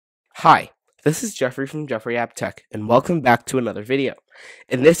Hi, this is Jeffrey from Jeffrey App Tech, and welcome back to another video.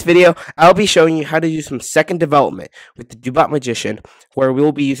 In this video, I'll be showing you how to do some second development with the Dobot Magician, where we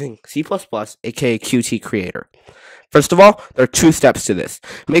will be using C++, aka Qt Creator. First of all, there are two steps to this.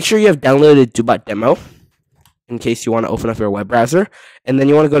 Make sure you have downloaded Dobot Demo, in case you want to open up your web browser, and then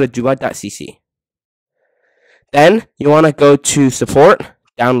you want to go to dobot.cc. Then, you want to go to Support,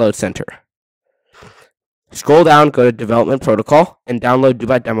 Download Center. Scroll down, go to Development Protocol, and download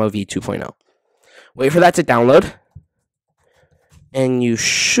Dobot Demo v2.0. Wait for that to download, and you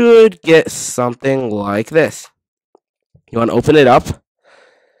should get something like this. You want to open it up,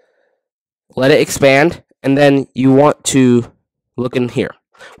 let it expand, and then you want to look in here.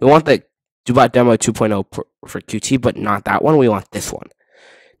 We want the Dobot Demo 2.0 for Qt, but not that one. We want this one,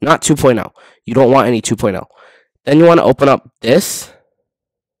 not 2.0. You don't want any 2.0. Then you want to open up this.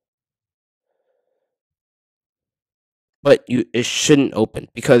 But it shouldn't open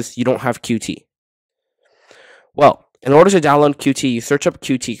because you don't have Qt. Well, in order to download Qt, you search up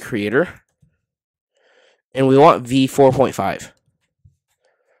Qt Creator, and we want v4.5,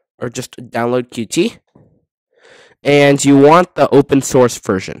 or just download Qt, and you want the open source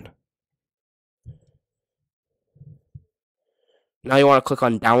version. Now you want to click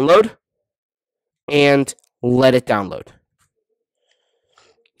on download, and let it download.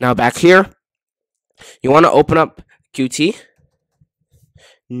 Now back here, you want to open up Qt,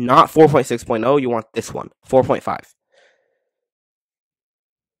 not 4.6.0, you want this one, 4.5.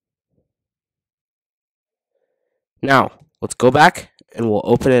 Now, let's go back and we'll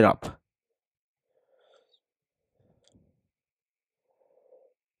open it up.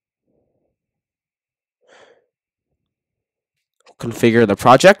 Configure the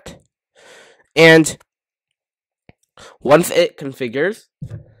project, and once it configures,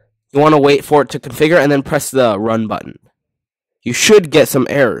 you want to wait for it to configure and then press the run button. You should get some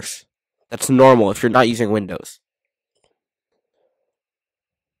errors. That's normal if you're not using Windows.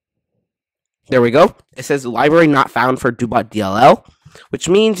 There we go. It says library not found for Dobot DLL, which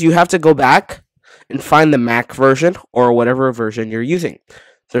means you have to go back and find the Mac version or whatever version you're using.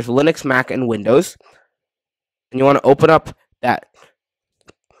 There's Linux, Mac, and Windows. And you want to open up that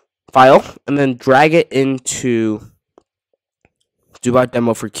file and then drag it into Dobot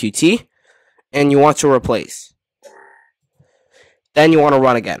Demo for Qt, and you want to replace. Then you want to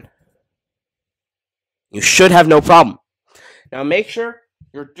run again. You should have no problem. Now make sure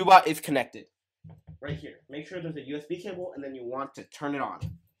your Dobot is connected. Right here. Make sure there's a USB cable, and then you want to turn it on.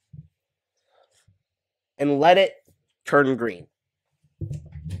 And let it turn green.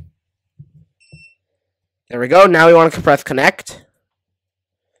 There we go. Now we want to press connect.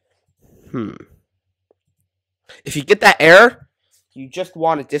 If you get that error, you just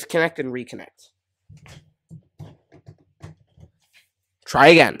want to disconnect and reconnect. Try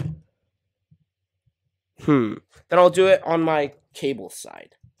again. Then I'll do it on my cable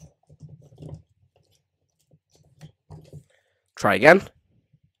side. Try again.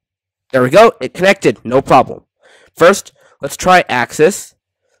 There we go. It connected. No problem. First, let's try Axis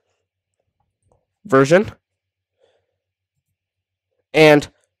version and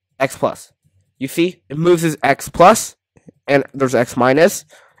X+. You see, it moves as X+. And there's X minus,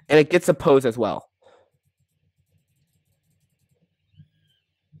 and it gets a pose as well.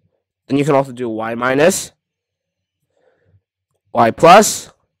 Then you can also do Y minus, Y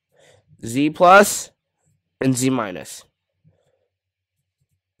plus, Z plus, and Z minus.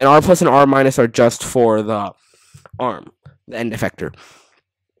 And R plus and R minus are just for the arm, the end effector.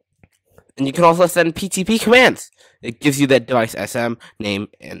 And you can also send PTP commands. It gives you that device SM, name,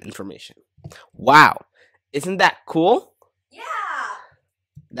 and information. Wow. Isn't that cool? Yeah!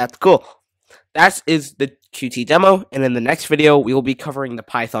 That's cool. That is the Qt demo, and in the next video, we will be covering the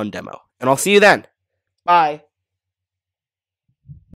Python demo. And I'll see you then. Bye.